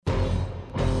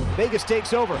Vegas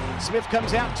takes over. Smith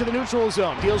comes out to the neutral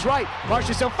zone. Deals right.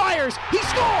 Marchessault fires. He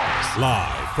scores!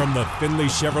 Live from the Finley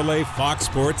Chevrolet Fox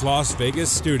Sports Las Vegas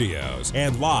studios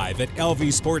and live at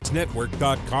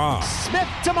lvsportsnetwork.com. Smith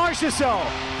to Marchessault.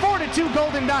 4-2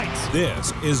 Golden Knights.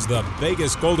 This is the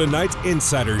Vegas Golden Knights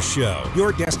Insider Show,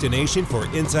 your destination for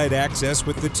inside access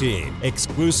with the team,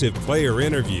 exclusive player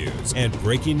interviews, and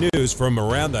breaking news from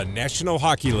around the National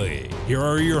Hockey League. Here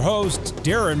are your hosts,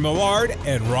 Darren Millard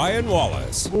and Ryan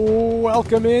Wallace.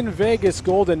 Welcome in, Vegas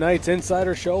Golden Knights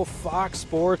Insider Show, Fox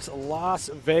Sports Las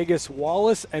Vegas.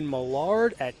 Wallace and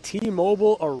Millard at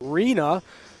T-Mobile Arena.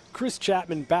 Chris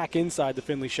Chapman back inside the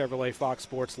Finley Chevrolet Fox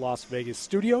Sports Las Vegas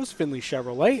studios. Finley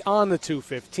Chevrolet on the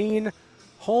 215,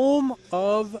 home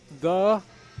of the...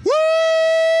 Woo!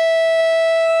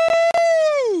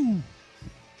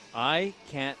 I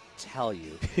can't tell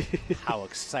you how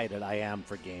excited I am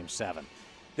for Game 7.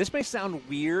 This may sound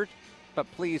weird, but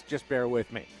please just bear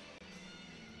with me.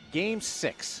 Game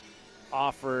 6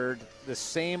 offered the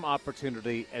same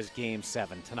opportunity as Game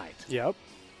 7 tonight. Yep.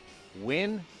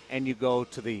 Win, and you go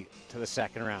to the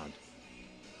second round.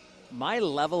 My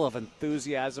level of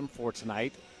enthusiasm for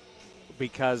tonight,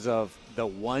 because of the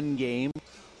one game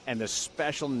and the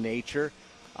special nature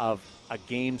of a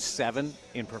Game 7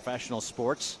 in professional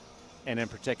sports, and in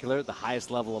particular the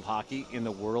highest level of hockey in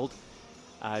the world,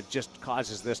 just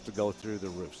causes this to go through the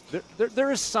roofs.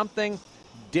 There is something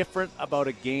different about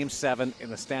a Game 7 in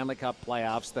the Stanley Cup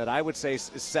playoffs that I would say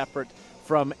is separate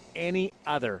from any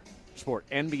other sport.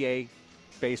 NBA,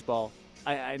 baseball.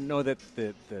 I know that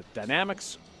the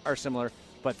dynamics are similar,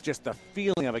 but just the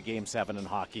feeling of a Game 7 in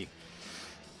hockey,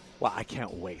 well, I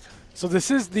can't wait. So this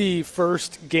is the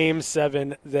first Game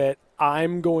 7 that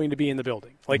I'm going to be in the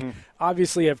building.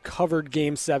 Obviously I've covered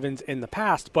Game 7s in the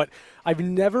past, but I've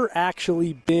never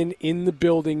actually been in the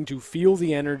building to feel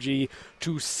the energy,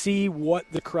 to see what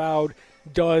the crowd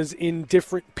does in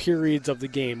different periods of the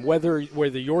game, whether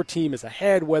your team is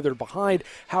ahead, whether behind,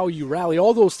 how you rally,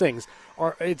 all those things.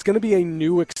 It's going to be a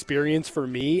new experience for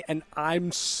me, and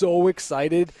I'm so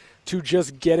excited to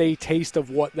just get a taste of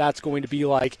what that's going to be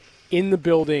like in the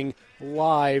building,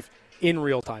 live, in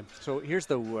real time. So here's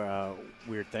the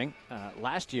weird thing.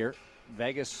 Last year,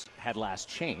 Vegas had last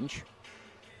change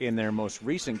in their most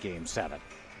recent Game 7.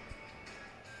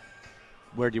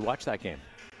 Where'd you watch that game?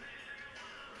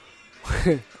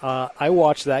 I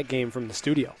watched that game from the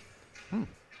studio.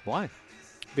 Why?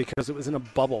 Because it was in a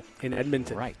bubble in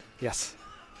Edmonton. Right. Yes.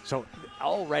 So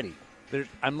already,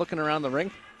 I'm looking around the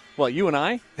rink. Well, you and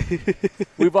I,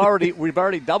 we've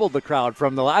already doubled the crowd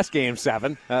from the last Game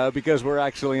 7 because we're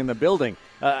actually in the building.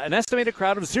 An estimated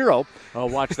crowd of 0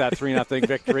 watched that 3-0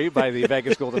 victory by the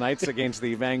Vegas Golden Knights against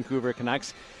the Vancouver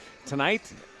Canucks.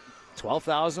 Tonight,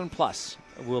 12,000 plus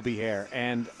will be here,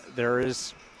 and there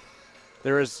is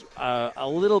a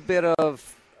little bit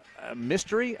of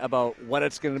mystery about what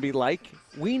it's going to be like.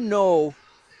 We know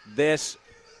this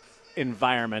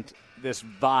environment, this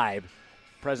vibe,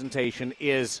 presentation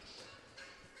is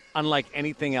unlike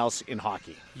anything else in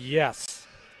hockey. Yes.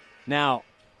 Now,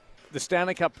 the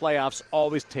Stanley Cup playoffs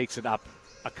always takes it up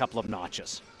a couple of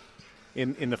notches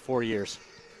in the 4 years.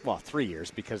 Well, 3 years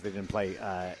because they didn't play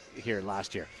here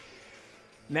last year.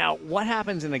 Now, what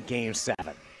happens in a Game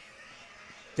 7?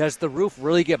 Does the roof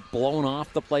really get blown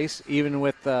off the place, even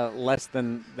with less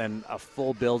than a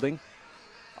full building?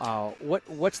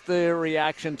 What's the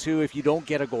reaction to if you don't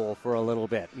get a goal for a little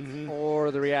bit,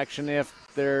 or the reaction if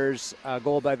there's a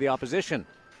goal by the opposition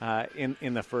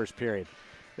in the first period?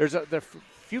 There's a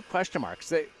few question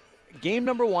marks. Game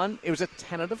number 1, it was a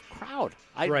tentative crowd.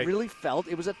 I really felt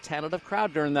it was a tentative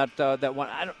crowd during that one.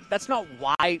 That's not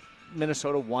why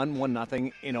Minnesota won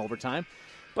 1-0 in overtime,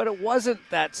 but it wasn't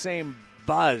that same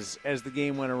buzz as the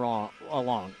game went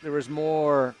along. There was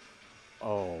more.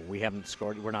 Oh, we haven't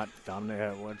scored. We're not done.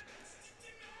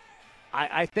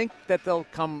 I think that they'll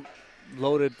come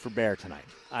loaded for bear tonight.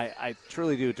 I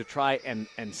truly do, to try and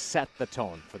set the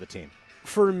tone for the team.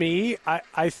 For me,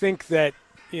 I think that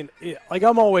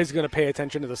I'm always going to pay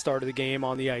attention to the start of the game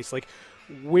on the ice, like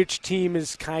which team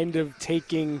is kind of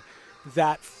taking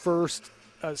that first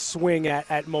swing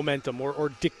at momentum or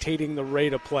dictating the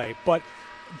rate of play. But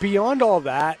beyond all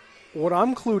that, what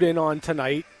I'm clued in on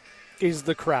tonight is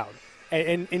the crowd.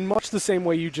 And in much the same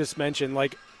way you just mentioned,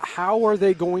 like, how are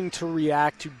they going to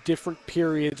react to different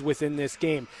periods within this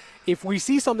game? If we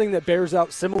see something that bears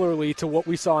out similarly to what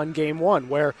we saw in Game 1,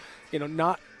 where,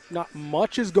 not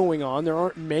much is going on, there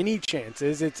aren't many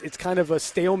chances, it's kind of a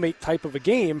stalemate type of a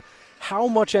game, how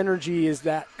much energy is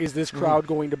this crowd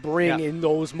going to bring Yeah. in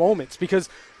those moments? Because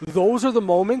those are the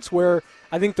moments where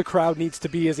I think the crowd needs to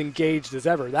be as engaged as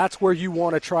ever. That's where you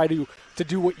want to try to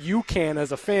do what you can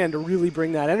as a fan to really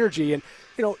bring that energy. And,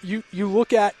 you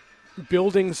look at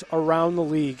buildings around the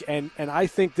league, and I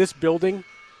think this building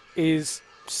is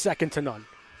second to none.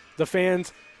 The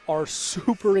fans are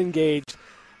super engaged,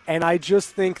 and I just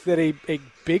think that a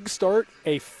big start,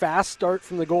 a fast start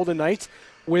from the Golden Knights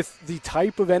with the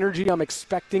type of energy I'm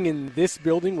expecting in this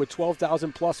building with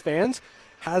 12,000 plus fans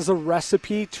has a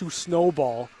recipe to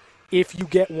snowball if you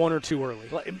get one or two early.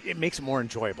 Well, it makes it more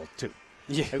enjoyable, too.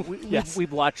 Yeah. Yes.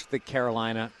 We've watched the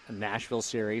Carolina and Nashville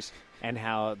series and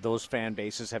how those fan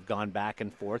bases have gone back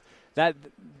and forth. That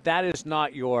is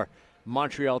not your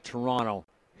Montreal-Toronto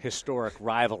historic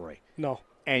rivalry. No.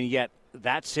 And yet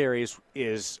that series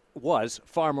was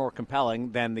far more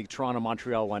compelling than the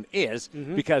Toronto-Montreal one is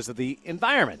because of the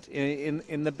environment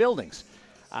in the buildings.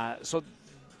 So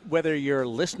whether you're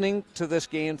listening to this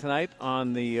game tonight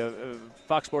on the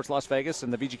Fox Sports Las Vegas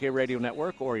and the VGK Radio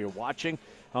Network, or you're watching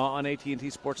on AT&T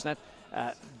Sportsnet,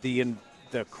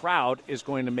 the crowd is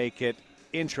going to make it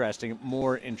interesting,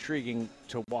 more intriguing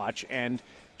to watch, and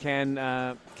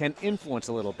can influence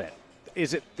a little bit.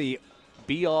 Is it the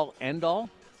be-all, end-all?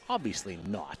 Obviously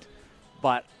not.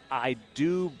 But I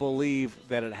do believe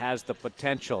that it has the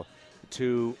potential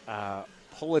to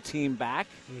pull a team back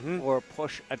or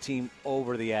push a team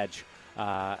over the edge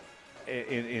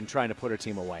in trying to put a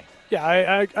team away. Yeah,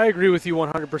 I agree with you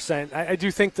 100%. I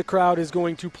do think the crowd is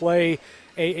going to play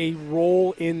a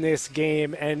role in this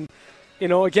game. And,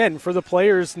 again, for the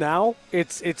players now,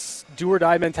 it's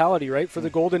do-or-die mentality, right? For the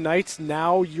Golden Knights,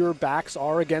 now your backs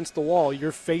are against the wall.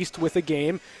 You're faced with a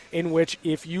game in which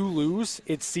if you lose,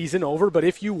 it's season over. But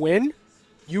if you win,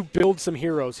 you build some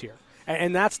heroes here.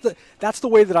 And that's the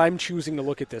way that I'm choosing to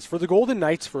look at this. For the Golden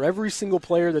Knights, for every single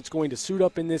player that's going to suit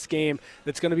up in this game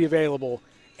that's going to be available,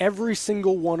 every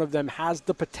single one of them has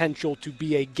the potential to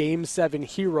be a Game 7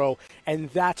 hero, and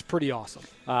that's pretty awesome.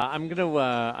 I'm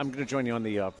gonna join you on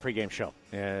the pregame show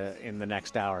in the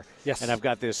next hour. Yes, and I've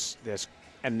got this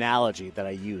analogy that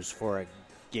I use for a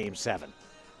Game 7,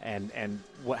 and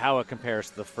how it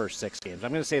compares to the first 6 games. I'm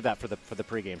going to save that for the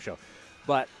pregame show,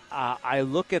 but I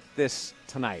look at this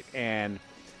tonight and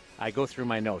I go through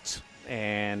my notes,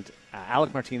 and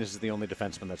Alec Martinez is the only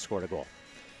defenseman that scored a goal.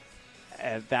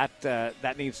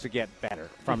 That needs to get better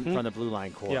from the blue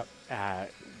line core.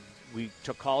 Yep. We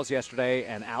took calls yesterday,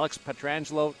 and Alex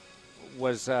Pietrangelo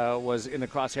was in the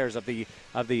crosshairs of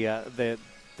the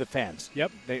fans.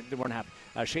 Yep, they weren't happy.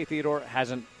 Shea Theodore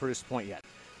hasn't produced a point yet.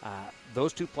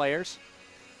 Those two players,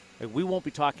 we won't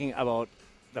be talking about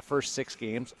the first 6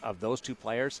 games of those two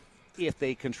players if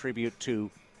they contribute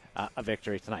to a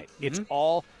victory tonight.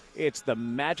 It's the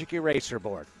magic eraser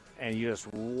board, and you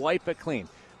just wipe it clean.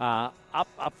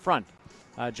 Up front,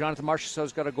 Jonathan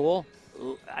Marchessault's got a goal.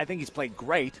 I think he's played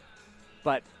great,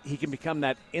 but he can become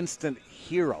that instant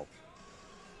hero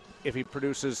if he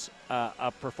produces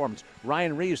a performance.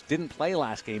 Ryan Reeves didn't play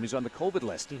last game. He's on the COVID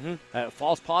list.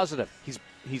 False positive.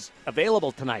 He's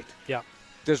available tonight. Yeah.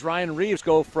 Does Ryan Reeves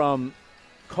go from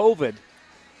COVID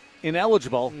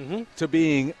ineligible to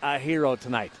being a hero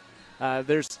tonight?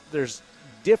 There's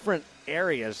different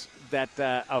areas that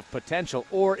of potential,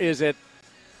 or is it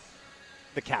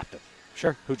the captain,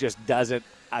 who just does it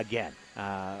again?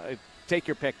 Take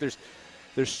your pick.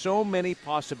 There's so many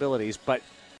possibilities, but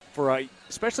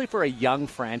especially for a young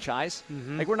franchise,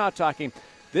 like we're not talking.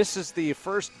 This is the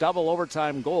first double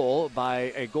overtime goal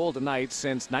by a Golden Knight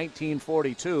since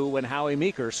 1942, when Howie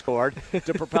Meeker scored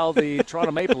to propel the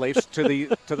Toronto Maple Leafs to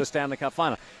the Stanley Cup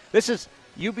final.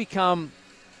 You become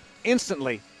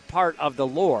instantly part of the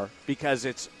lore because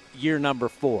it's year number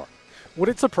 4. Would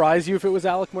it surprise you if it was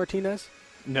Alec Martinez?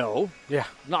 No. Yeah.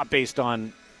 Not based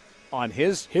on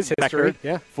his history,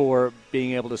 for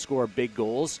being able to score big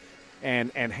goals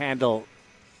and handle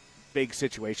big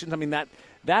situations. I mean,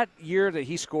 that year that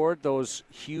he scored those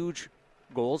huge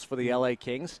goals for the LA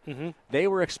Kings, they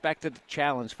were expected to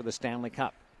challenge for the Stanley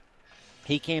Cup.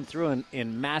 He came through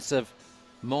in massive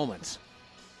moments.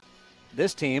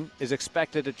 This team is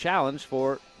expected to challenge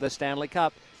for the Stanley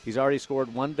Cup. He's already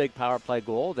scored one big power play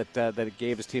goal that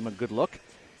gave his team a good look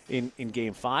in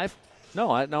Game 5.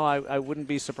 I wouldn't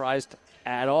be surprised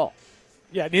at all.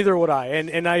 Yeah, neither would I.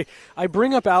 And I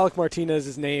bring up Alec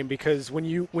Martinez's name because when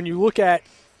you look at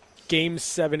Game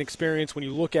 7 experience, when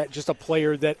you look at just a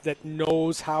player that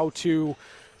knows how to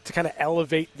kind of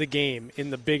elevate the game in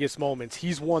the biggest moments.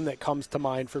 He's one that comes to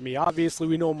mind for me. Obviously,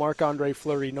 we know Marc-Andre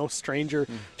Fleury, no stranger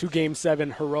to Game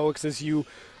 7 heroics, as you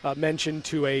mentioned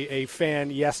to a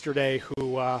fan yesterday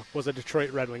who was a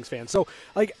Detroit Red Wings fan. So,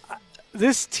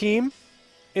 this team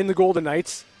in the Golden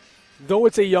Knights, though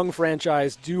it's a young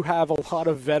franchise, do have a lot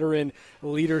of veteran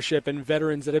leadership and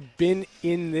veterans that have been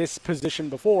in this position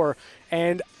before.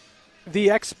 And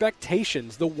the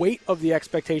expectations, the weight of the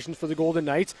expectations for the Golden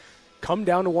Knights come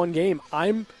down to one game.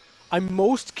 I'm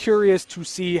most curious to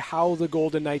see how the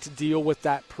Golden Knights deal with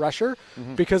that pressure,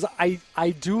 because I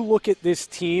do look at this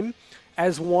team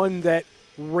as one that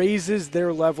raises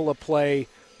their level of play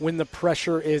when the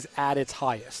pressure is at its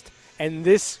highest. And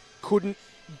this couldn't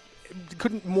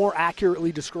more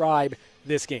accurately describe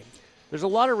this game. There's a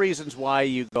lot of reasons why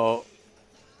you go,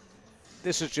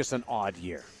 this is just an odd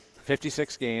year.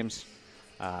 56 games,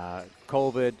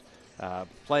 COVID,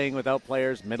 playing without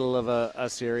players, middle of a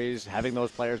series, having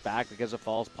those players back because of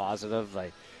false positive.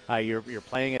 You're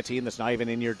playing a team that's not even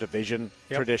in your division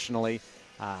traditionally.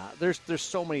 There's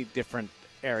so many different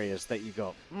areas that you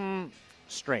go,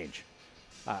 strange.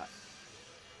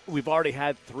 We've already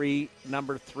had 3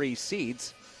 number 3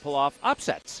 seeds pull off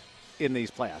upsets in these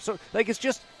playoffs. So it's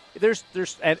just there's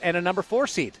and a number 4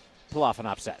 seed pull off an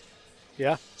upset.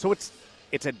 Yeah. So it's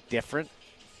a different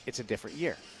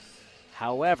year.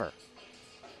 However,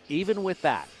 even with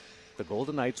that, the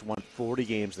Golden Knights won 40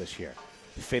 games this year,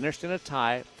 finished in a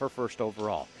tie for first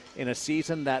overall in a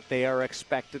season that they are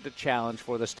expected to challenge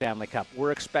for the Stanley Cup.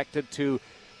 We're expected to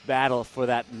battle for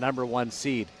that number 1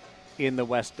 seed in the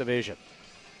West Division.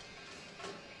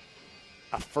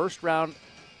 A first-round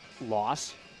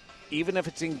loss, even if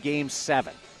it's in Game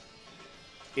 7,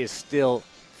 is still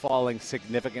falling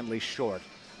significantly short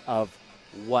of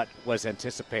what was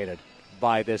anticipated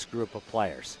by this group of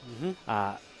players.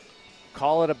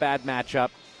 Call it a bad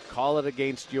matchup. Call it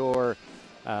against your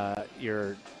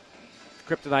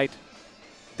kryptonite.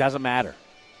 Doesn't matter.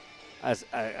 As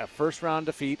a first-round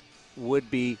defeat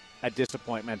would be a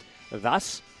disappointment.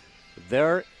 Thus,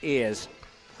 there is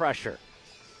pressure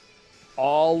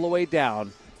all the way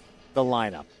down the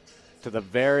lineup to the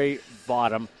very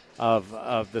bottom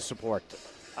of the support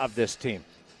of this team.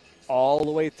 All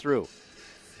the way through.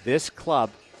 This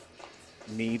club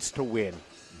needs to win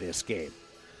this game.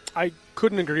 I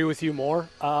couldn't agree with you more.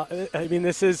 I mean,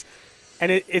 this is,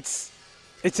 and it's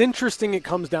interesting it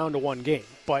comes down to one game,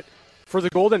 but for the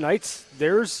Golden Knights,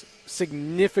 there's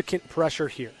significant pressure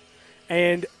here.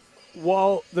 And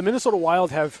while the Minnesota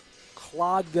Wild have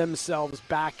clawed themselves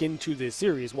back into this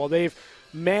series, while they've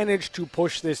managed to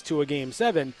push this to a Game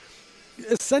 7,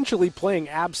 essentially playing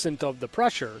absent of the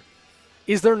pressure,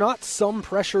 is there not some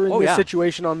pressure in this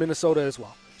situation on Minnesota as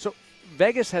well? So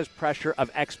Vegas has pressure of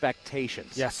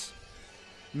expectations. Yes.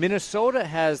 Minnesota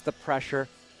has the pressure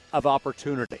of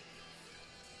opportunity.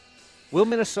 Will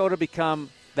Minnesota become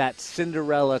that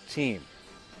Cinderella team?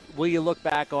 Will you look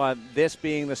back on this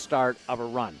being the start of a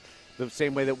run? The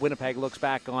same way that Winnipeg looks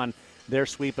back on their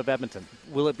sweep of Edmonton.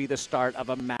 Will it be the start of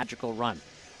a magical run?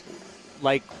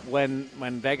 Like when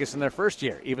Vegas in their first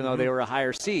year, even though they were a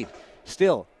higher seed,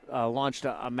 still launched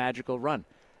a magical run.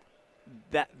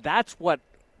 That's what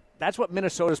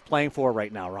Minnesota's playing for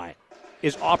right now, Ryan,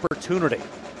 is opportunity.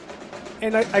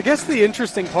 And I guess the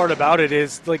interesting part about it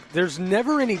is, there's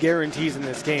never any guarantees in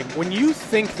this game. When you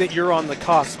think that you're on the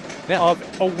cusp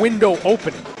of a window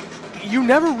opening, you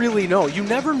never really know. You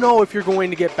never know if you're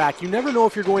going to get back. You never know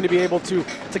if you're going to be able to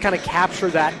kind of capture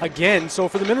that again. So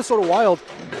for the Minnesota Wild,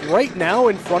 right now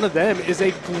in front of them is a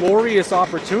glorious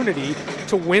opportunity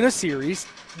to win a series,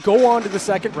 go on to the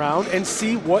second round, and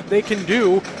see what they can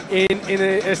do in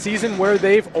a season where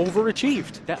they've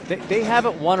overachieved. Yeah, they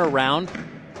haven't won a round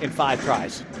in 5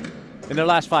 tries, in their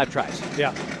last 5 tries.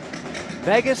 Yeah.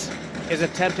 Vegas is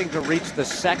attempting to reach the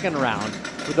second round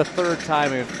for the 3rd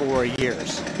time in 4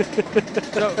 years.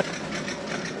 So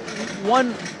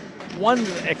one's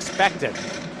expected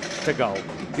to go.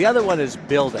 The other one is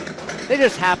building. They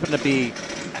just happen to be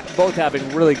both having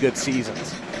really good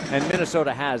seasons. And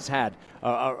Minnesota has had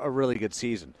a really good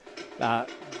season. But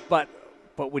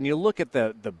when you look at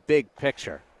the big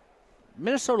picture,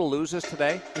 Minnesota loses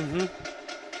today.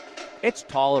 It's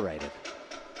tolerated.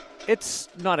 It's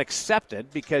not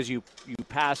accepted because you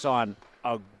pass on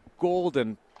a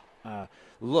golden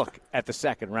look at the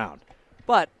second round.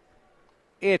 But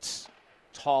it's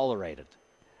tolerated.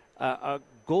 A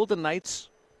Golden Knights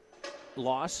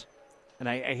loss, and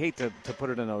I hate to put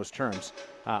it in those terms,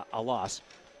 a loss,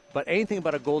 but anything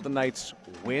but a Golden Knights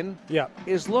win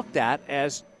is looked at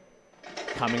as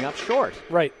coming up short.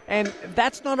 Right. And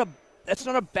that's not a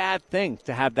bad thing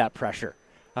to have that pressure.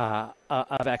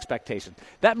 of expectation.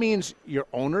 That means your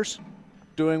owner's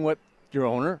doing what your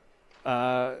owner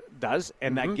does,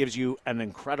 and that gives you an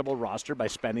incredible roster by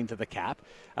spending to the cap.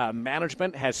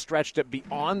 Management has stretched it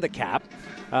beyond the cap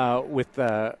with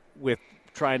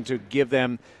trying to give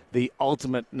them the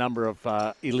ultimate number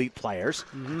of elite players,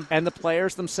 and the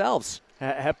players themselves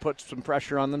have put some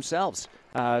pressure on themselves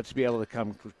to be able to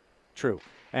come true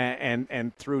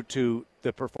and through to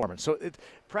the performance. So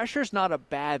pressure's not a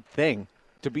bad thing.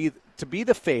 To be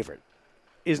the favorite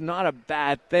is not a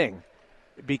bad thing,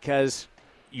 because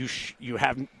you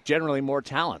have generally more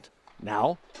talent.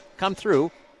 Now come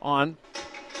through on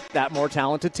that more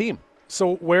talented team.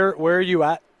 So where are you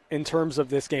at in terms of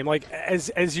this game? Like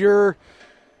as you're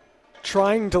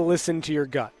trying to listen to your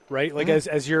gut, right? Like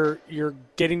as you're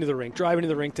getting to the rink, driving to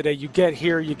the rink today, you get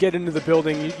here, you get into the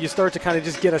building, you start to kind of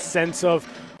just get a sense of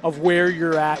where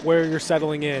you're at, where you're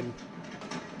settling in.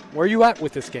 Where are you at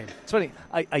with this game? It's funny.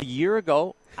 A year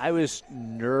ago, I was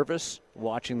nervous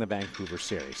watching the Vancouver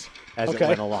series as it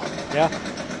went along. Yeah.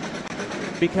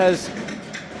 Because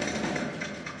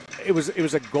it was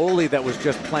a goalie that was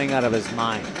just playing out of his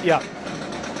mind. Yeah.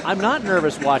 I'm not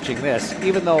nervous watching this,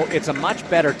 even though it's a much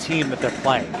better team that they're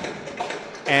playing.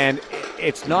 And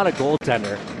it's not a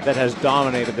goaltender that has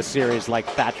dominated the series like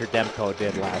Thatcher Demko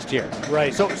did last year.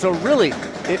 Right. So really,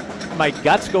 my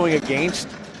gut's going against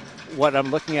what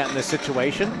I'm looking at in this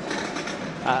situation.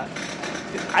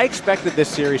 I expected this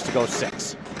series to go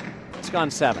 6. It's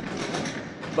gone 7.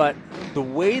 But the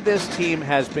way this team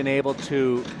has been able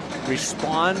to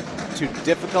respond to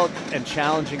difficult and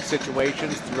challenging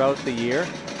situations throughout the year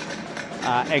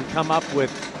and come up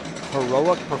with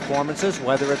heroic performances,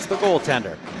 whether it's the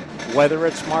goaltender, whether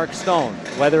it's Mark Stone,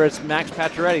 whether it's Max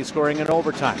Pacioretty scoring in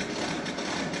overtime,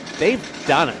 they've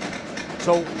done it.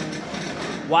 So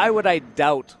why would I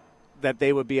doubt that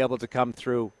they would be able to come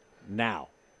through now?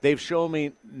 They've shown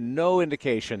me no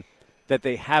indication that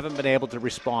they haven't been able to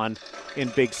respond in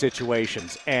big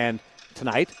situations. And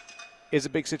tonight is a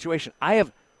big situation. I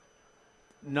have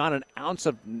not an ounce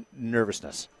of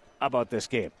nervousness about this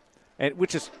game, and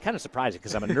which is kind of surprising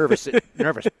because I'm a nervous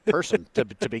person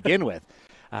to begin with.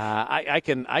 I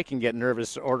can get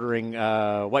nervous ordering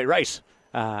white rice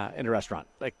in a restaurant.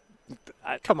 Like,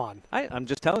 come on. I'm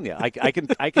just telling you. I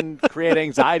can create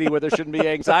anxiety where there shouldn't be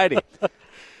anxiety.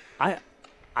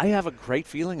 I have a great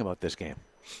feeling about this game.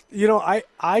 You know,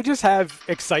 I just have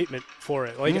excitement for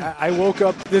it. Like, I woke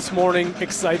up this morning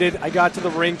excited. I got to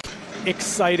the rink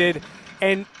excited.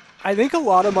 And I think a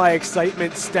lot of my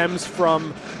excitement stems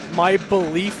from my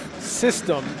belief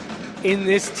system in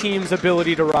this team's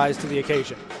ability to rise to the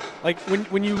occasion. Like,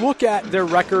 when you look at their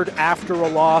record after a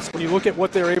loss, when you look at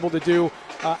what they're able to do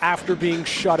after being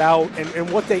shut out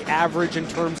and what they average in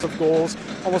terms of goals,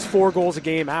 almost 4 goals a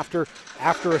game after a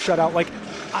shutout. Like,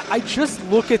 I just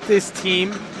look at this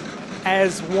team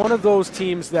as one of those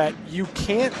teams that you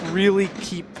can't really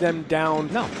keep them down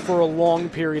for a long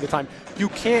period of time. You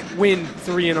can't win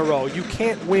 3 in a row. You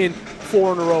can't win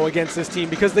 4 in a row against this team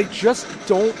because they just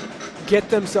don't get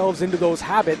themselves into those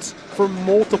habits for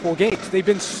multiple games. They've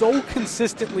been so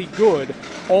consistently good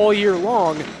all year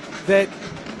long that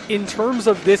in terms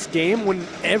of this game, when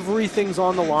everything's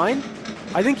on the line,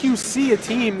 I think you see a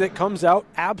team that comes out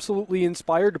absolutely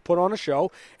inspired to put on a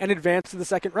show and advance to the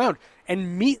second round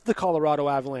and meet the Colorado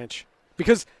Avalanche,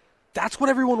 because that's what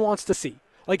everyone wants to see.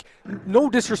 Like, no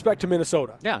disrespect to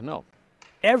Minnesota. Yeah, no.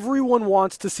 Everyone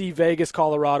wants to see Vegas,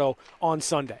 Colorado on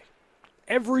Sunday.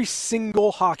 Every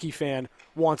single hockey fan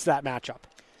wants that matchup.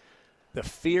 The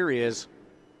fear is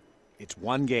it's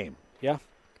one game. Yeah.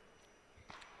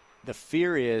 The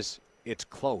fear is it's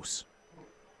close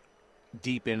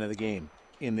deep into the game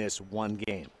in this one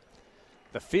game.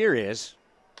 The fear is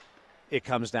it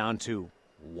comes down to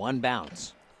one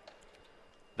bounce.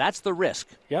 That's the risk.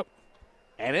 Yep.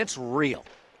 And it's real.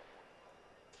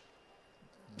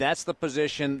 That's the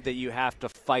position that you have to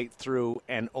fight through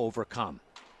and overcome,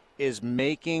 is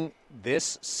making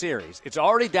this series. It's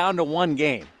already down to one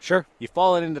game. Sure. You've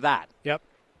fallen into that. Yep.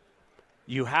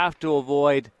 You have to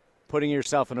avoid putting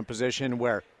yourself in a position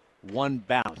where one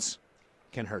bounce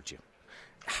can hurt you.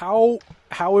 How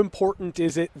important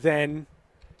is it then?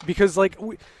 Because, like,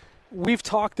 we've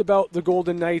talked about the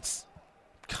Golden Knights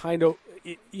kind of,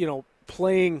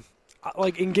 playing,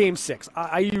 like in Game 6.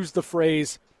 I use the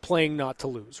phrase playing not to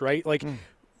lose, right? Like,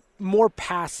 more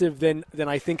passive than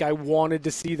I think I wanted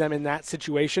to see them in that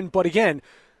situation. But again,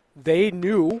 they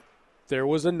knew there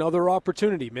was another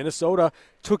opportunity. Minnesota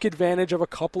took advantage of a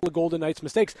couple of Golden Knights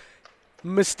mistakes.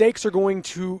 Mistakes are going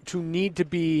to need to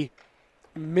be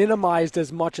minimized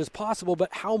as much as possible, but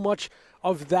how much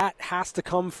of that has to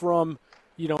come from,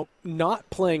 not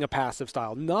playing a passive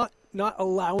style, not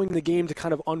allowing the game to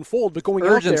kind of unfold, but going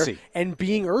Urgency. out there and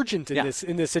being urgent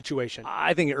in this situation.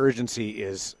 I think urgency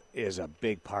is a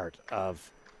big part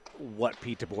of what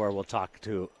Pete DeBoer will talk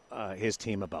to his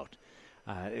team about.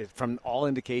 From all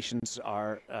indications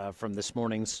are from this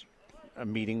morning's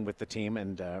meeting with the team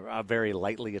and a very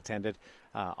lightly attended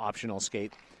optional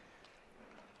skate.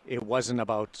 It wasn't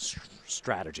about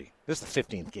strategy. This is the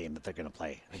 15th game that they're going to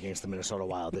play against the Minnesota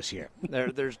Wild this year.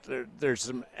 There's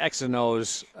some X and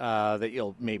O's that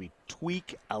you'll maybe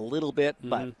tweak a little bit,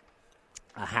 but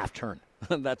a half turn.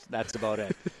 that's about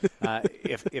it.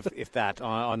 If that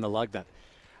on the lug nut.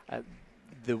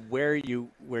 The where you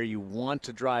want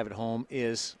to drive it home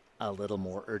is a little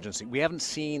more urgency. We haven't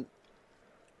seen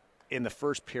in the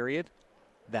first period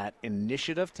that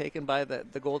initiative taken by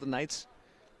the Golden Knights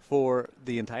for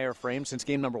the entire frame since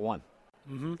game number 1.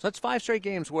 So that's 5 straight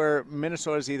games where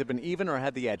Minnesota's either been even or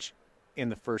had the edge in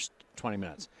the first 20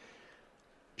 minutes.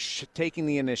 Taking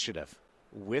the initiative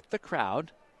with the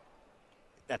crowd,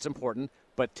 that's important,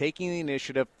 but taking the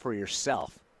initiative for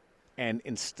yourself and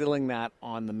instilling that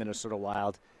on the Minnesota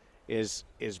Wild is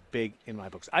big in my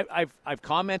books. I've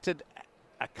commented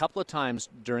a couple of times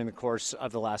during the course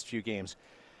of the last few games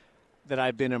that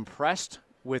I've been impressed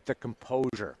with the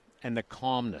composure and the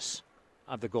calmness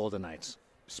of the Golden Knights,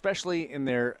 especially in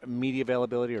their media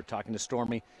availability or talking to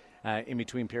Stormy in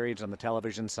between periods on the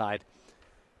television side.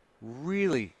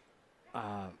 Really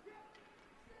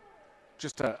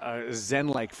just a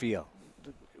zen-like feel.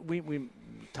 We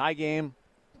tie game,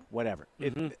 whatever.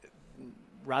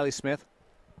 Riley Smith,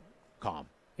 calm.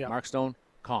 Yeah. Mark Stone,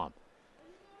 calm.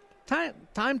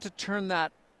 Time to turn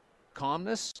that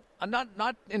calmness,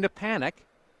 not into panic,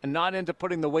 and not into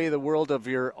putting the weight of the world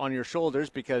on your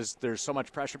shoulders because there's so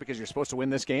much pressure because you're supposed to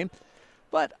win this game.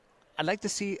 But I'd like to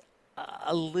see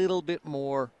a little bit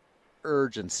more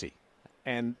urgency,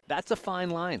 and that's a fine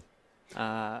line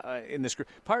in this group.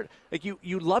 Like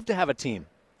you love to have a team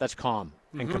that's calm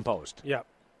and composed. Yeah.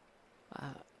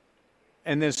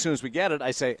 And then as soon as we get it,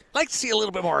 I say, I'd like to see a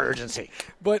little bit more urgency.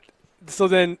 But so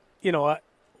then,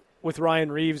 with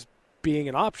Ryan Reeves being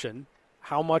an option,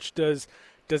 how much does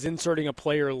inserting a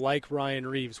player like Ryan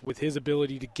Reeves with his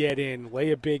ability to get in,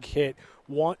 lay a big hit,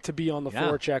 want to be on the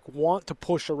forecheck, want to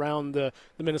push around the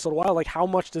Minnesota Wild, like how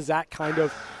much does that kind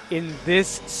of, in this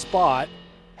spot,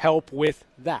 help with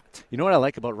that? You know what I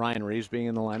like about Ryan Reeves being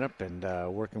in the lineup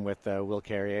and working with Will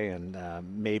Carrier and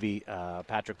maybe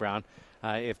Patrick Brown,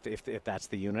 if that's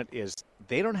the unit, is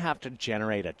they don't have to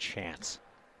generate a chance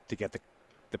to get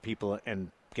the people and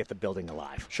get the building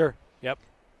alive. Sure. Yep.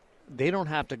 They don't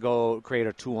have to go create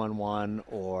a 2-on-1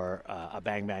 or a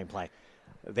bang-bang play.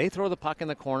 They throw the puck in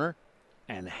the corner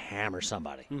and hammer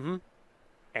somebody.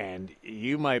 And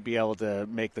you might be able to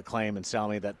make the claim and sell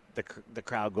me that the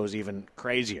crowd goes even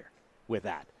crazier with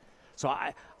that. So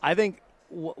I think,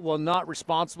 while not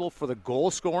responsible for the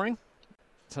goal scoring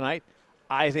tonight,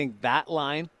 I think that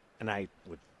line, and I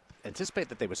would anticipate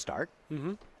that they would start.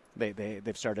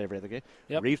 They've started every other game.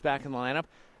 Yep. Reeves back in the lineup.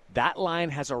 That line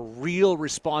has a real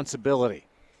responsibility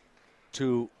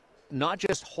to not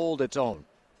just hold its own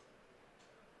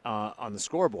on the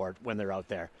scoreboard when they're out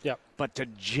there, but to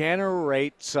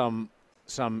generate some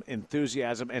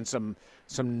enthusiasm and some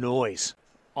noise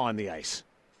on the ice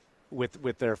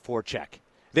with their forecheck.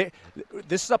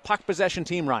 This is a puck possession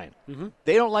team, Ryan.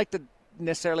 They don't like to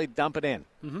necessarily dump it in,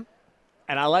 and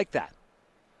I like that.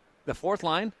 The fourth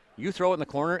line, you throw it in the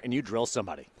corner and you drill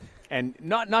somebody. And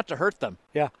not to hurt them,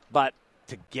 but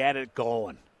to get it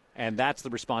going. And that's the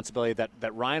responsibility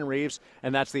that Ryan Reeves,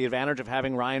 and that's the advantage of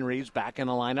having Ryan Reeves back in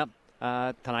the lineup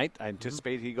tonight. I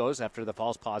anticipate he goes after the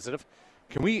false positive.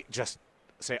 Can we just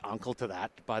say uncle to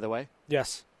that, by the way?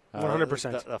 Yes,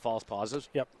 100%. The false positives?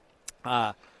 Yep.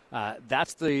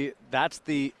 That's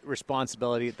the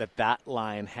responsibility that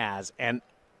line has, and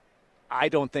I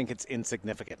don't think it's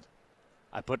insignificant.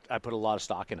 I put a lot of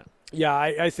stock in it. Yeah,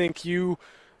 I think you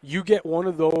get one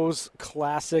of those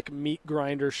classic meat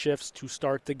grinder shifts to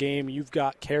start the game. You've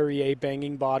got Carrier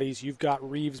banging bodies. You've got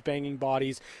Reeves banging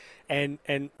bodies.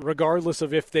 And regardless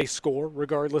of if they score,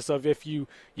 regardless of if you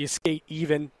skate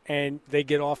even and they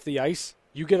get off the ice,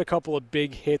 you get a couple of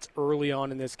big hits early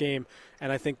on in this game,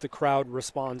 and I think the crowd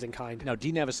responds in kind. Now,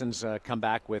 Dean Evison's come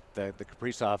back with the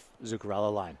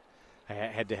Kaprizov-Zuccarello line,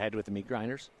 head-to-head with the meat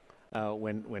grinders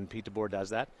when Pete DeBoer does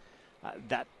that.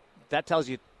 That tells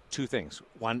you two things.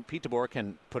 One, Pete DeBoer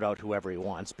can put out whoever he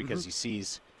wants because he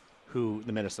sees who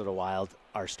the Minnesota Wild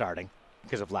are starting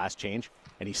because of last change,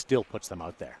 and he still puts them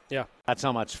out there. Yeah. That's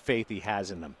how much faith he has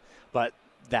in them. But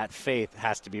that faith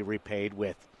has to be repaid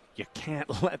with, you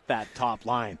can't let that top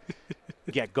line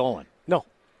get going. No.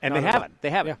 And they haven't. They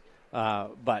haven't. Yeah.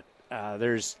 But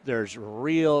there's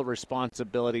real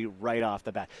responsibility right off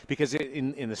the bat. Because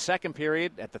in the second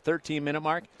period, at the 13-minute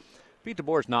mark, Pete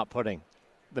DeBoer's not putting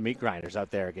the meat grinders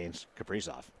out there against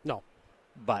Kaprizov. No.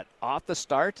 But off the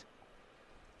start,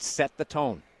 set the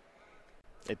tone.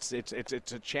 It's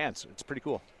a chance. It's pretty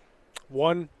cool.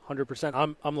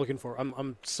 100%. I'm looking for.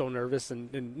 I'm so nervous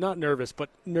and not nervous, but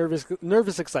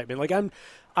nervous excitement. Like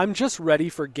I'm just ready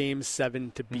for Game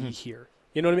 7 to be here.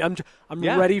 You know what I mean?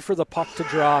 I'm ready for the puck to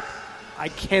drop. I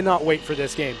cannot wait for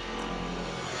this game.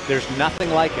 There's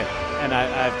nothing like it, and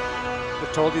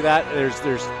I've told you that.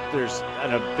 There's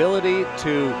an ability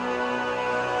to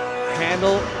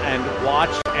handle and watch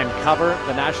and cover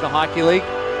the National Hockey League,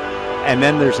 and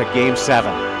then there's a Game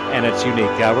 7, and it's unique.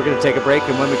 We're going to take a break,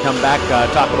 and when we come back,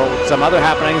 talk about some other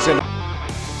happenings.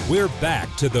 We're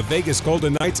back to the Vegas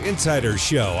Golden Knights Insider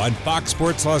Show on Fox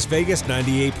Sports Las Vegas,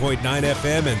 98.9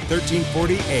 FM and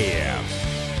 1340 AM.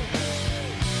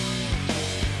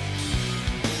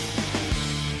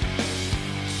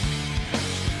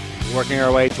 Working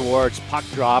our way towards puck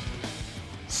drop.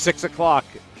 6 o'clock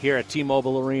here at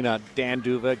T-Mobile Arena. Dan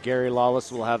Duva, Gary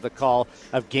Lawless will have the call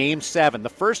of Game 7. The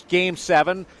first Game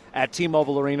 7 at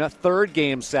T-Mobile Arena. Third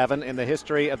Game 7 in the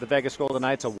history of the Vegas Golden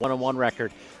Knights. A 1-1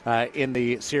 record in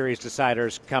the series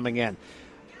deciders coming in.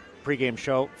 Pre-game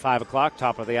show, 5 o'clock,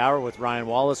 top of the hour with Ryan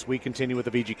Wallace. We continue with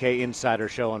the VGK Insider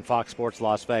Show on Fox Sports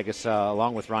Las Vegas,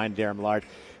 along with Ryan Darren-Millard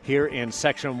here in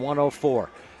Section 104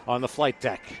 on the flight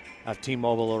deck of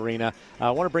T-Mobile Arena.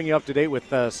 I want to bring you up to date with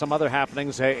some other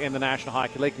happenings in the National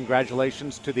Hockey League.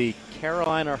 Congratulations to the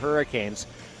Carolina Hurricanes,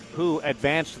 who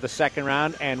advanced to the second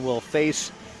round and will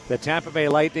face the Tampa Bay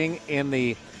Lightning in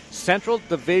the Central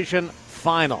Division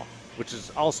Final, which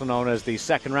is also known as the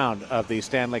second round of the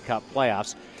Stanley Cup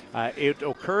playoffs. It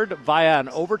occurred via an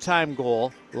overtime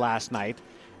goal last night,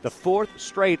 the fourth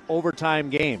straight overtime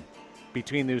game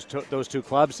between those two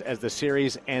clubs as the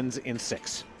series ends in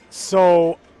 6.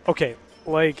 So, okay,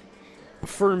 like,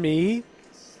 for me,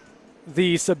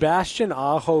 the Sebastian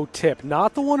Aho tip,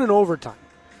 not the one in overtime,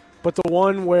 but the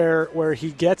one where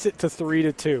he gets it to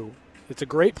 3-2. It's a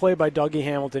great play by Dougie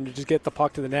Hamilton to just get the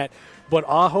puck to the net. But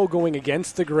Aho going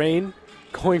against the grain,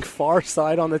 going far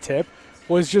side on the tip,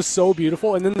 was just so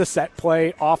beautiful. And then the set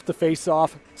play off the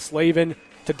face-off, Slavin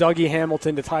to Dougie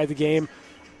Hamilton to tie the game.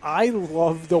 I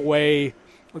love the way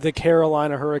the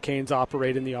Carolina Hurricanes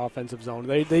operate in the offensive zone.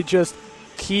 They just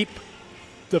keep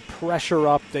the pressure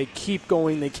up. They keep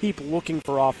going. They keep looking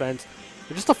for offense.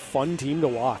 They're just a fun team to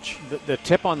watch. The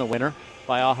tip on the winner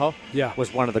by Aho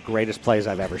was one of the greatest plays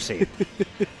I've ever seen.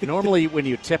 Normally, when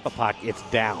you tip a puck, it's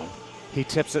down. He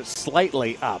tips it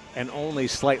slightly up and only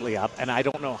slightly up, and I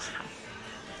don't know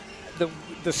how.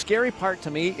 The scary part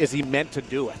to me is he meant to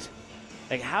do it.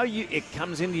 Like how it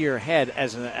comes into your head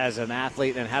as an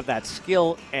athlete and have that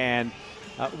skill and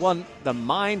the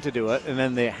mind to do it and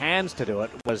then the hands to do it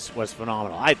was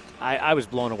phenomenal. I was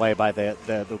blown away by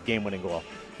the game-winning goal.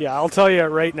 Yeah, I'll tell you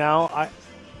right now,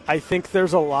 I think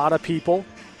there's a lot of people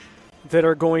that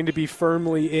are going to be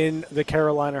firmly in the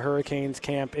Carolina Hurricanes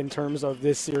camp in terms of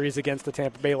this series against the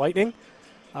Tampa Bay Lightning.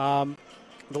 The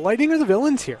Lightning are the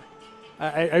villains here.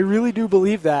 I really do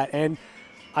believe that, and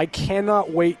I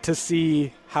cannot wait to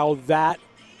see how that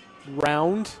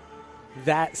round,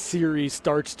 that series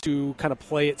starts to kind of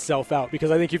play itself out, because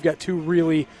I think you've got two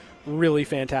really, really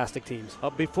fantastic teams.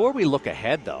 Before we look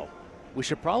ahead, though, we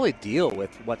should probably deal with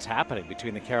what's happening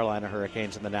between the Carolina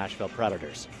Hurricanes and the Nashville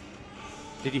Predators.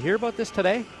 Did you hear about this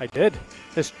today? I did.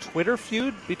 This Twitter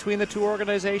feud between the two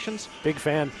organizations? Big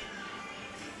fan.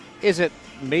 Is it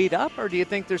made up, or do you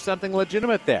think there's something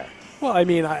legitimate there? Well, I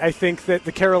mean, I think that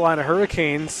the Carolina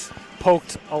Hurricanes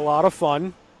poked a lot of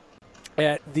fun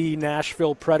at the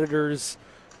Nashville Predators'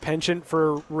 penchant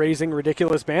for raising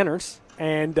ridiculous banners.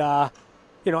 And,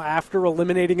 after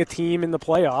eliminating a team in the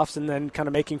playoffs and then kind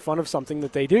of making fun of something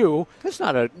that they do. It's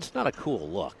not a cool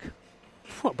look.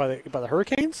 What, by the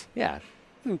Hurricanes? Yeah.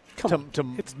 To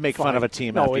make fun of a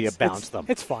team after you bounce them.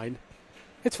 It's fine.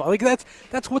 It's fine. Like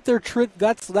that's what their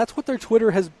Twitter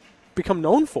has become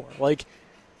known for. Like,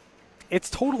 it's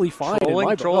totally fine.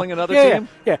 Trolling another team?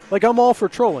 Yeah. Like, I'm all for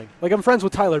trolling. Like, I'm friends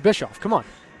with Tyler Bischoff. Come on.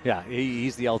 Yeah,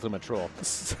 he's the ultimate troll.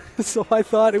 So I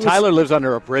thought it was... Tyler lives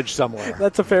under a bridge somewhere.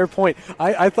 That's a fair point.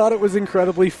 I thought it was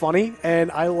incredibly funny,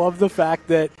 and I love the fact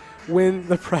that when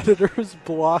the Predators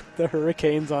blocked the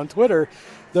Hurricanes on Twitter,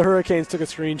 the Hurricanes took a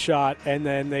screenshot, and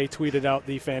then they tweeted out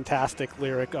the fantastic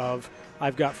lyric of,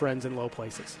 "I've got friends in low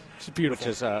places." Which is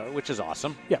beautiful. Which is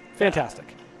awesome. Yeah,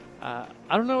 fantastic. I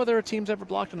don't know whether a team's ever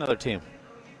blocked another team.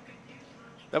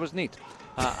 That was neat.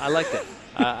 I liked it.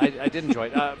 I did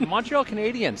enjoy it. Montreal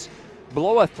Canadiens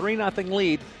blow a 3-0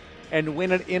 lead and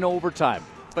win it in overtime.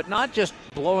 But not just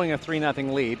blowing a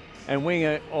 3-0 lead and winning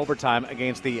it overtime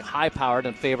against the high-powered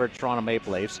and favored Toronto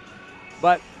Maple Leafs,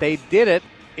 but they did it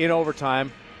in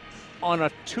overtime on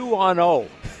a 2-0.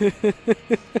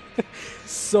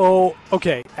 So,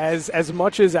 okay, as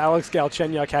much as Alex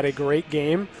Galchenyuk had a great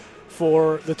game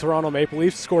for the Toronto Maple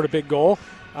Leafs, scored a big goal,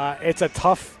 it's a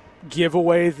tough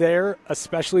giveaway there,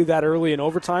 especially that early in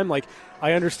overtime. Like,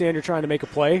 I understand you're trying to make a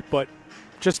play, but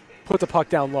just put the puck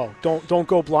down low. Don't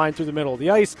go blind through the middle of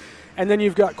the ice. And then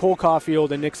you've got Cole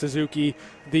Caulfield and Nick Suzuki,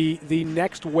 the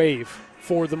next wave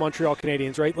for the Montreal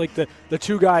Canadiens, right? Like the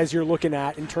two guys you're looking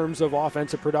at in terms of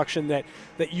offensive production that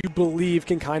you believe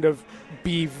can kind of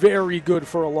be very good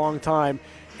for a long time.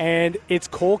 And it's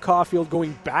Cole Caulfield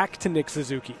going back to Nick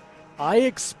Suzuki. I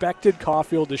expected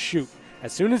Caulfield to shoot.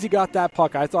 As soon as he got that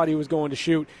puck, I thought he was going to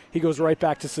shoot. He goes right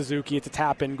back to Suzuki. It's a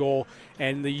tap-in goal,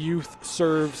 and the youth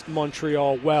serves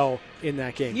Montreal well in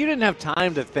that game. You didn't have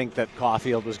time to think that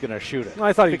Caulfield was going to shoot it. No,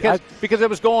 I thought because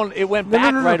it went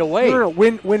back right away. No.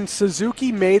 When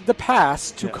Suzuki made the pass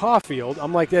to Caulfield,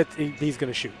 I'm like, he's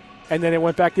going to shoot. And then it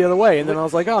went back the other way, and then I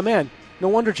was like, oh, man, no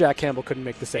wonder Jack Campbell couldn't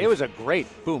make the save. It was a great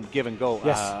boom, give and go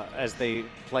Yes. as they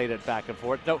played it back and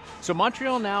forth. So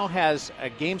Montreal now has a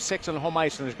Game 6 on home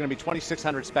ice, and there's going to be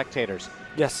 2,600 spectators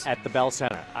at the Bell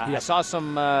Center. I saw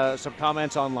some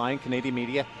comments online, Canadian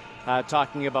media,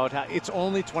 talking about how it's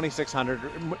only 2,600.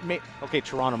 Okay,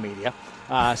 Toronto media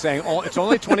saying it's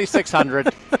only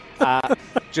 2,600.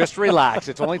 Just relax.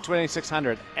 It's only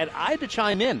 2,600. And I had to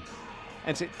chime in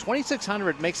and say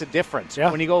 2,600 makes a difference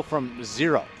when you go from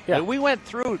zero. Yeah. Like, we went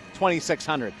through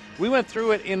 2,600. We went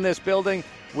through it in this building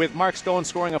with Mark Stone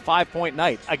scoring a 5-point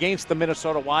night against the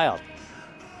Minnesota Wild.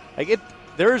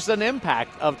 There's an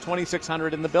impact of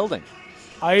 2,600 in the building.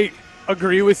 I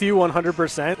agree with you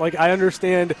 100%. Like, I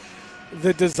understand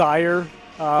the desire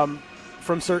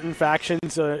from certain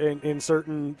factions in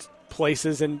certain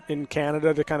places in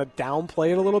Canada to kind of downplay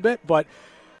it a little bit, but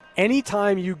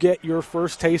anytime you get your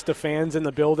first taste of fans in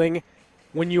the building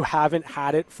when you haven't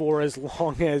had it for as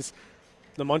long as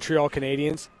the Montreal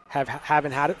Canadiens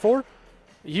haven't had it for,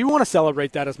 you want to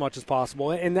celebrate that as much as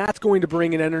possible. And that's going to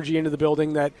bring an energy into the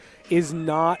building that is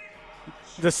not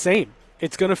the same.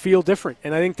 It's going to feel different.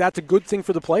 And I think that's a good thing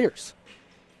for the players.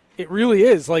 It really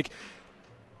is. Like,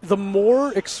 the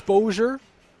more exposure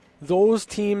those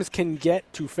teams can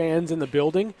get to fans in the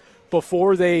building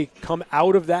before they come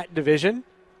out of that division,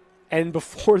 and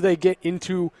before they get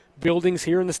into buildings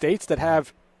here in the States that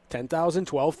have 10,000,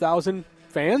 12,000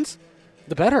 fans,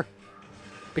 the better.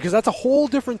 Because that's a whole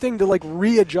different thing to, like,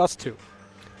 readjust to.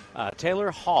 Taylor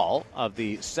Hall of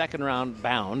the second-round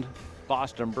bound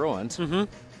Boston Bruins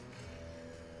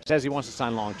says he wants to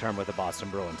sign long-term with the Boston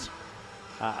Bruins.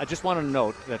 I just want to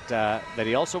note that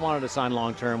he also wanted to sign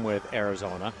long-term with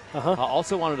Arizona,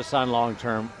 also wanted to sign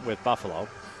long-term with Buffalo,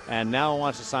 and now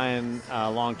wants to sign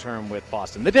long-term with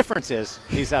Boston. The difference is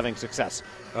he's having success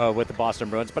with the Boston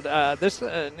Bruins. But this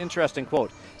an interesting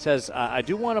quote. Says, I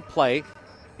do want to play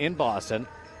in Boston,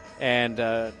 and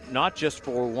not just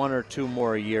for 1 or 2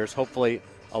 more years, hopefully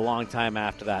a long time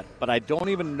after that. But I don't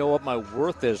even know what my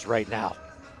worth is right now.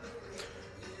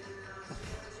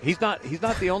 He's not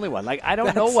the only one. Like, I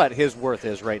don't know what his worth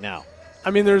is right now.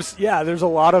 I mean, there's a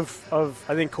lot of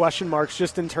I think question marks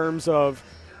just in terms of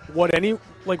what any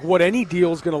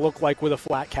deal is going to look like with a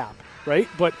flat cap, right?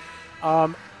 But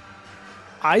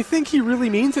I think he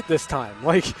really means it this time.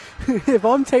 Like, if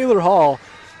I'm Taylor Hall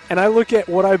and I look at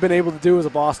what I've been able to do as a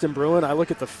Boston Bruin, I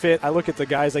look at the fit, I look at the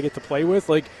guys I get to play with,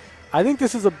 like, I think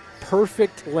this is a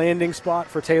perfect landing spot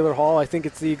for Taylor Hall. I think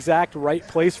it's the exact right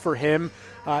place for him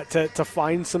to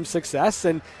find some success.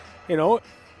 And,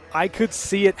 I could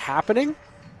see it happening.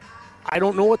 I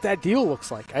don't know what that deal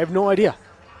looks like. I have no idea.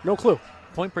 No clue.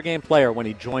 Point-per-game player when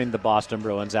he joined the Boston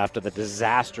Bruins after the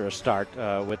disastrous start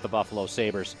with the Buffalo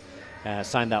Sabres.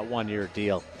 Signed that 1-year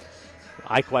deal.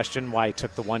 I question why he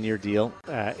took the 1-year deal,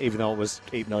 even though it was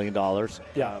 $8 million.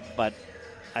 But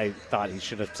I thought he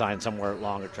should have signed somewhere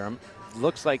longer term.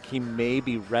 Looks like he may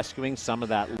be rescuing some of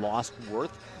that lost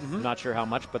worth. Not sure how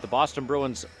much, but the Boston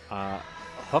Bruins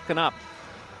hooking up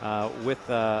with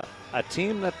a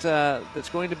team that's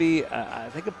going to be, I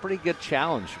think, a pretty good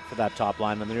challenge for that top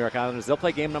line on the New York Islanders. They'll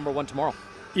play game number 1 tomorrow.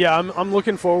 Yeah, I'm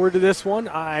looking forward to this one.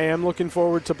 I am looking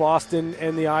forward to Boston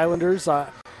and the Islanders.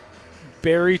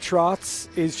 Barry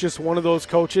Trotz is just one of those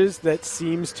coaches that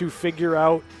seems to figure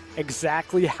out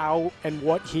exactly how and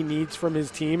what he needs from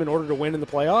his team in order to win in the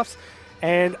playoffs.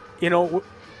 And,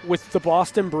 with the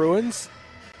Boston Bruins,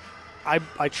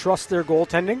 I trust their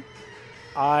goaltending.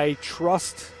 I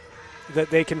trust that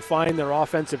they can find their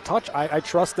offensive touch. I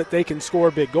trust that they can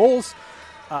score big goals.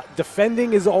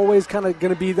 Defending is always kind of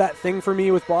going to be that thing for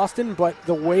me with Boston, but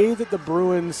the way that the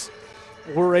Bruins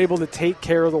were able to take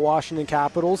care of the Washington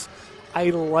Capitals, I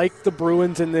like the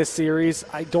Bruins in this series.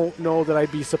 I don't know that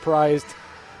I'd be surprised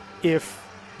if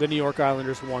the New York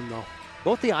Islanders won, though.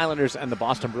 Both the Islanders and the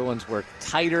Boston Bruins were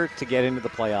tighter to get into the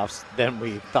playoffs than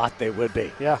we thought they would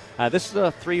be. Yeah. This is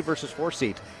a 3 versus 4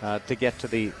 seed to get to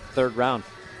the third round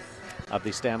of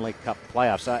the Stanley Cup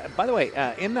playoffs. By the way,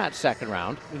 in that second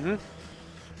round,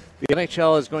 the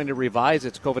NHL is going to revise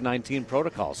its COVID-19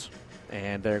 protocols,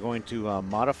 and they're going to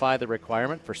modify the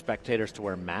requirement for spectators to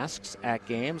wear masks at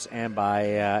games, and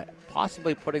by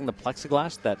possibly putting the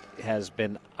plexiglass that has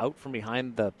been out from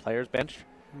behind the players' bench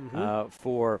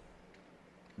for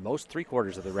most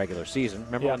 3/4 of the regular season.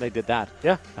 Remember when they did that?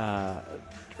 Yeah.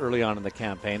 Early on in the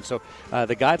campaign. So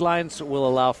the guidelines will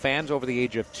allow fans over the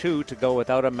age of 2 to go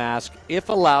without a mask if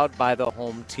allowed by the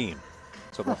home team.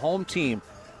 So the home team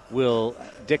will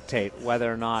dictate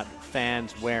whether or not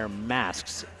fans wear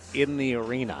masks in the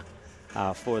arena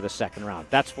for the second round.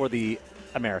 That's for the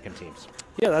American teams.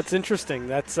 Yeah, that's interesting.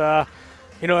 That's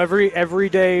every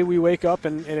day we wake up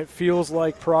and it feels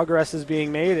like progress is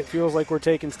being made. It feels like we're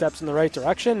taking steps in the right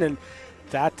direction, and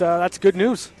that's good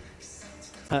news.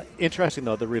 Interesting,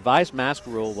 though, the revised mask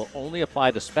rule will only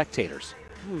apply to spectators.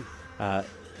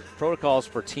 Protocols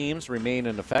for teams remain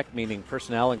in effect, meaning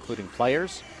personnel, including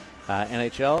players,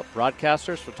 NHL,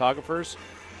 broadcasters, photographers,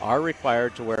 are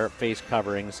required to wear face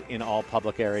coverings in all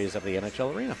public areas of the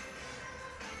NHL arena.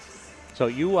 So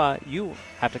you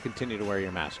have to continue to wear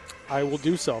your mask. I will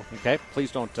do so. Okay, please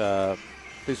don't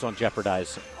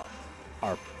jeopardize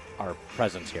our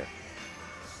presence here.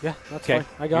 Yeah, that's fine.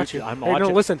 I got you. I'm hey, watching.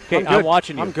 No, listen. Okay, I'm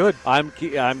watching you. I'm good. I'm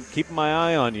keeping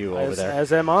my eye on you over there.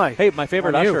 As am I. Hey, my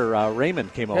favorite usher,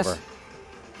 Raymond, came over.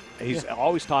 He's Yeah.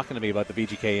 always talking to me about the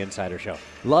VGK Insider Show.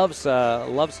 Loves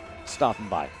stopping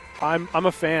by. I'm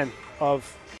a fan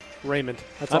of Raymond.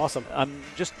 That's awesome. I'm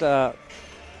just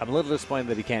I'm a little disappointed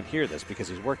that he can't hear this because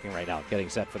he's working right now, getting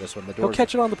set for this one. He'll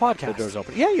catch it on the podcast. The door's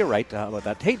open. Yeah, you're right about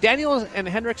that. Hey, Daniel and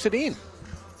Henrik Sedin.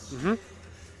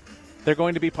 They're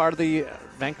going to be part of the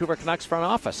Vancouver Canucks front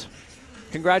office.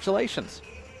 Congratulations.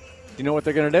 Do you know what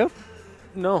they're going to do?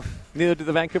 No. Neither do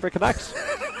the Vancouver Canucks.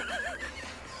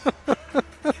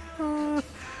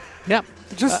 Yeah.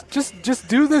 Just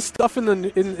do this stuff in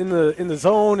the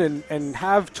zone and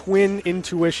have twin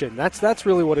intuition. That's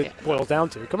really what it boils down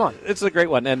to. Come on. It's a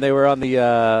great one. And they were on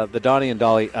the Donnie and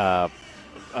Dolly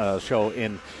show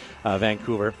in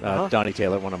Vancouver. Donnie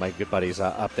Taylor, one of my good buddies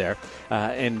up there.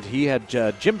 And he had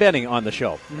Jim Benning on the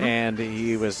show. And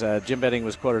he was Jim Benning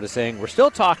was quoted as saying, "We're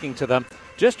still talking to them,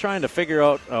 just trying to figure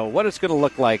out what it's going to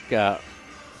look like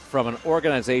from an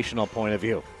organizational point of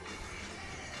view."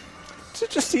 It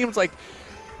just seems like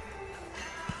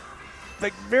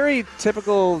very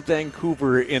typical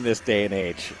Vancouver in this day and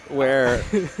age, where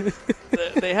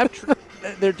they have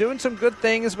they're doing some good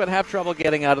things but have trouble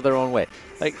getting out of their own way.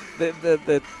 Like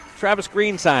the Travis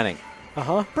Green signing,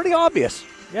 pretty obvious.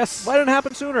 Yes. Why didn't it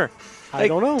happen sooner? I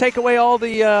don't know. Take away all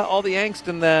the angst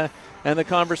and the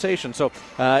conversation. So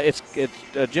it's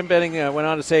Jim Benning went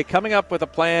on to say, coming up with a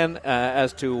plan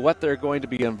as to what they're going to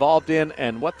be involved in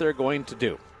and what they're going to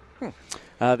do.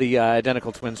 The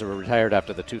identical twins were retired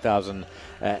after the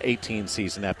 2018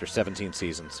 season, after 17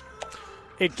 seasons.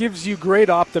 It gives you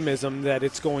great optimism that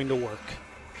it's going to work.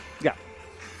 Yeah,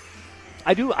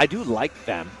 I do like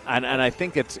them, and I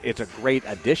think it's a great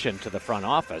addition to the front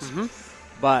office.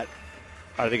 But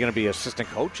are they going to be assistant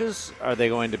coaches? Are they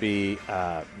going to be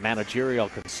managerial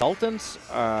consultants?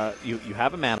 You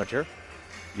have a manager,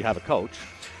 you have a coach,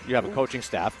 you have a coaching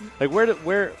staff. Like where do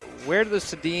the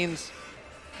Sedins?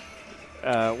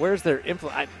 Where's their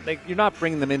influence? You're not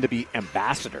bringing them in to be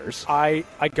ambassadors. I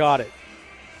got it.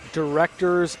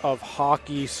 Directors of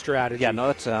hockey strategy. Yeah,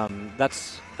 no,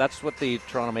 that's what the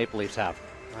Toronto Maple Leafs have.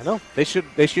 I know. They should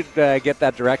get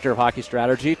that director of hockey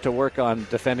strategy to work on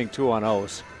defending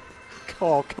 2-on-0s.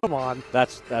 Oh, come on.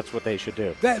 That's what they should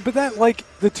do. But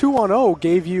the 2-on-0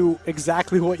 gave you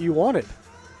exactly what you wanted.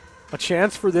 A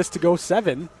chance for this to go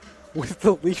 7 with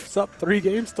the Leafs up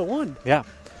 3-1. Yeah.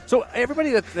 So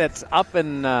everybody that's up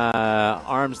in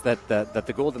arms that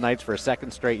the Golden Knights for a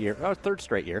third straight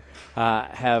year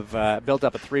have built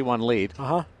up a 3-1 lead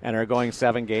and are going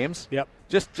 7 games. Yep.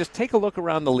 Just take a look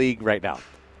around the league right now.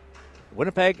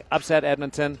 Winnipeg upset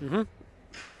Edmonton.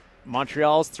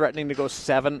 Montreal's threatening to go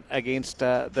 7 against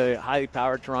the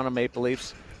high-powered Toronto Maple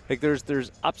Leafs. Like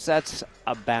there's upsets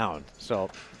abound. So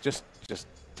just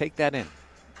take that in.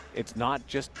 It's not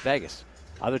just Vegas.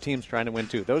 Other teams trying to win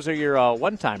too. Those are your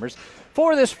one-timers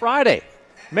for this Friday,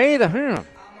 May the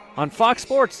on Fox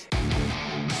Sports.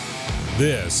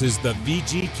 This is the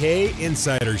VGK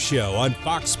Insider Show on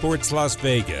Fox Sports Las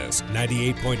Vegas,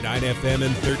 98.9 FM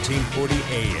and 1340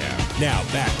 AM. Now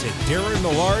back to Darren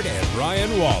Millard and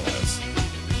Ryan Wallace.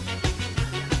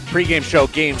 Pre-game show,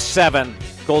 Game 7.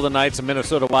 Golden Knights and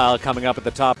Minnesota Wild coming up at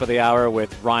the top of the hour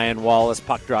with Ryan Wallace.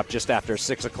 Puck drop just after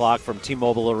 6 o'clock from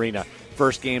T-Mobile Arena.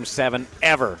 First Game 7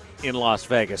 ever in Las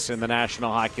Vegas in the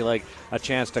National Hockey League. A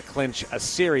chance to clinch a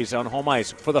series on home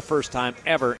ice for the first time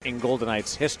ever in Golden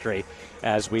Knights history.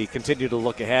 As we continue to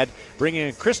look ahead, bringing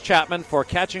in Chris Chapman for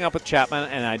Catching Up with Chapman.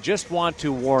 And I just want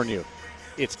to warn you,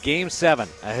 it's Game 7,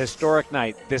 a historic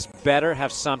night. This better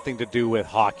have something to do with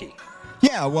hockey.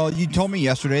 Yeah, well, you told me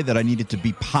yesterday that I needed to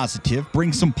be positive,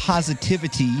 bring some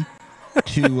positivity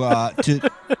to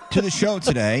the show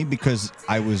today, because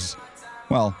I was,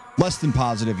 well, less than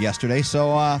positive yesterday.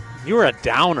 So you were a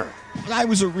downer. I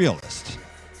was a realist.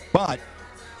 But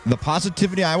the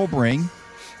positivity I will bring,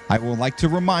 I would like to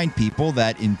remind people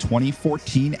that in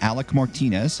 2014, Alec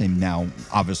Martinez, a now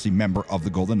obviously member of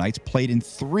the Golden Knights, played in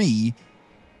 3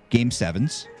 Game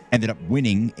 7s, ended up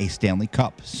winning a Stanley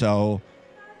Cup. So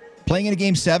playing in a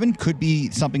Game 7 could be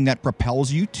something that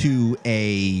propels you to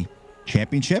a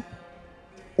championship,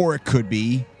 or it could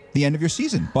be the end of your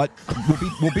season. But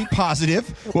we'll be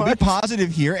positive. We'll be positive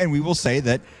here, and we will say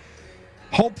that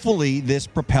hopefully this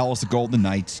propels the Golden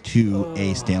Knights to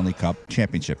a Stanley Cup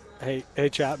championship. Hey,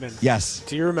 Chapman. Yes.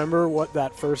 Do you remember what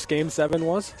that first Game 7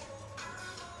 was?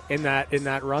 In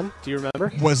that run? Do you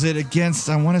remember? Was it against,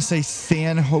 I want to say,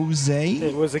 San Jose?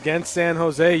 It was against San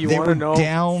Jose. You want to know? They were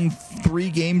down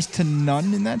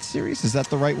 3-0 in that series. Is that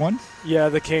the right one? Yeah,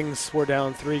 the Kings were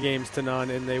down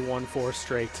 3-0, and they won 4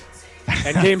 straight.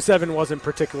 And Game 7 wasn't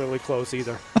particularly close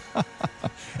either.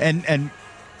 And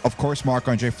of course,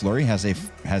 Marc-Andre Fleury has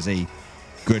a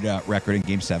good record in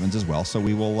Game 7s as well. So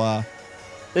we will.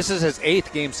 This is his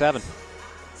 8th Game 7.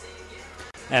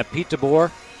 And Pete DeBoer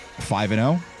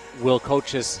 5-0. will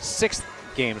coach his 6th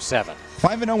Game 7.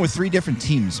 5-0 with 3 different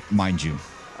teams, mind you.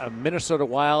 Minnesota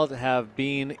Wild have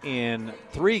been in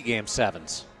 3 Game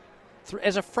 7s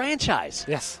as a franchise.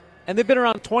 Yes, and they've been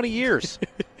around 20 years.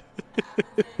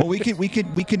 Well, we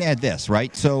can add this,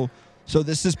 right? So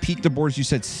this is Pete DeBoer's, you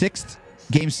said, 6th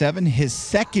Game 7, his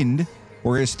 2nd,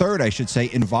 or his 3rd, I should say,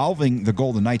 involving the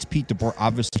Golden Knights. Pete DeBoer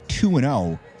obviously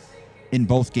 2-0 in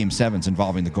both Game 7s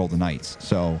involving the Golden Knights.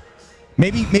 So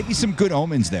maybe some good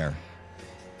omens there.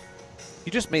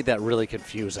 You just made that really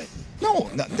confusing. No,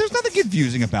 there's nothing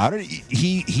confusing about it.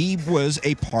 He was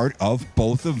a part of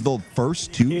both of the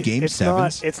first 2 Game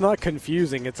 7s. It's not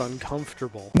confusing. It's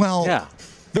uncomfortable. Well, yeah.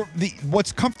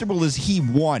 What's comfortable is he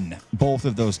won both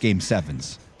of those Game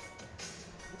 7s.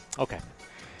 Okay.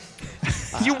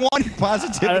 You want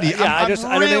positivity.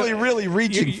 I'm really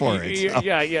reaching for it. So.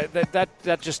 Yeah.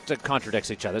 That just contradicts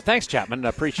each other. Thanks, Chapman. I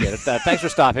appreciate it. Thanks for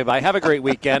stopping by. Have a great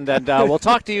weekend, and we'll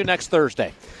talk to you next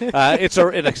Thursday. It's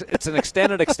an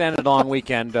extended long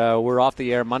weekend. We're off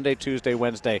the air Monday, Tuesday,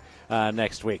 Wednesday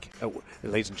next week.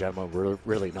 Ladies and gentlemen, we're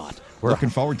really not. We're looking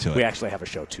forward to it. We actually have a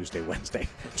show Tuesday, Wednesday.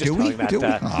 Do we?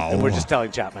 We're just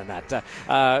telling Chapman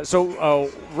that.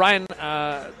 So Ryan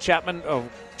Chapman.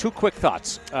 2 quick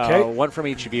thoughts, okay. One from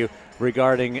each of you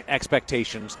regarding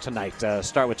expectations tonight.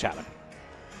 Start with Chapman.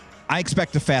 I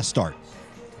expect a fast start,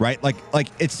 right? Like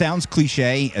it sounds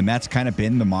cliche, and that's kind of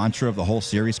been the mantra of the whole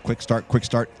series, quick start, quick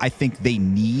start. I think they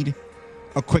need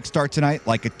a quick start tonight,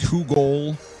 like a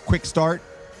 2-goal quick start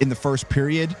in the first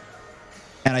period.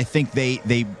 And I think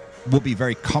they will be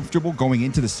very comfortable going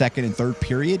into the second and third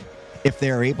period if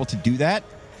they are able to do that.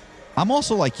 I'm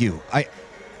also like you.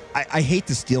 I hate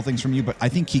to steal things from you, but I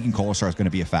think Keegan Kolesar is going to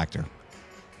be a factor.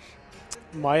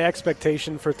 My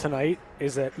expectation for tonight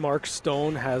is that Mark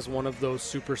Stone has one of those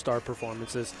superstar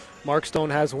performances. Mark Stone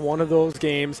has one of those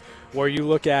games where you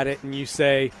look at it and you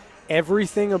say,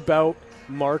 everything about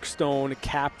Mark Stone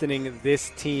captaining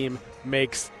this team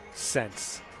makes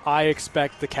sense. I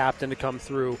expect the captain to come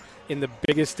through in the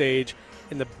biggest stage,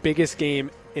 in the biggest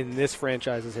game in this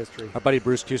franchise's history. Our buddy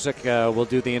Bruce Cusick will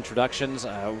do the introductions.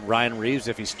 Ryan Reeves,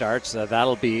 if he starts,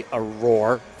 that'll be a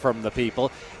roar from the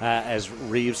people as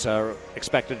Reeves are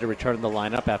expected to return to the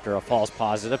lineup after a false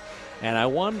positive. And I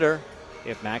wonder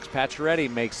if Max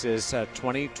Pacioretty makes his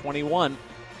 2021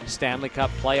 Stanley Cup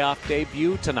playoff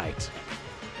debut tonight.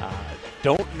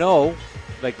 Don't know.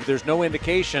 There's no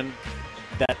indication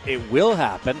that it will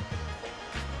happen,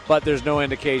 but there's no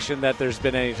indication that there's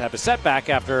been any type of setback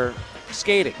after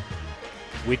skating.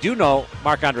 We do know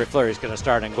Marc-Andre Fleury is going to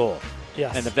start in goal.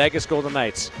 Yes. And the Vegas Golden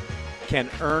Knights can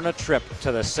earn a trip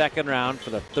to the second round for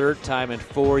the third time in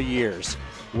 4 years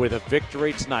with a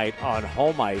victory tonight on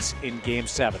home ice in Game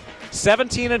 7.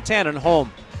 17-10 at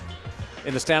home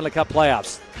in the Stanley Cup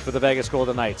playoffs for the Vegas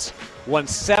Golden Knights. Won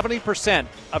 70%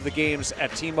 of the games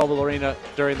at T-Mobile Arena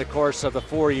during the course of the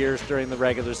 4 years during the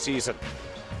regular season.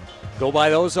 Go by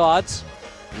those odds.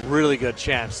 Really good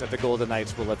chance that the Golden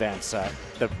Knights will advance.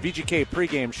 The VGK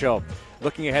pregame show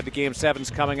looking ahead to Game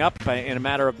 7's coming up in a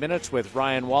matter of minutes with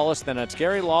Ryan Wallace. Then it's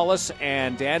Gary Lawless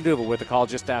and Dan Duval with the call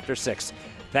just after 6.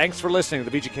 Thanks for listening to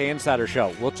the VGK Insider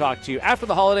Show. We'll talk to you after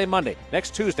the holiday Monday,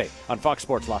 next Tuesday on Fox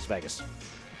Sports Las Vegas.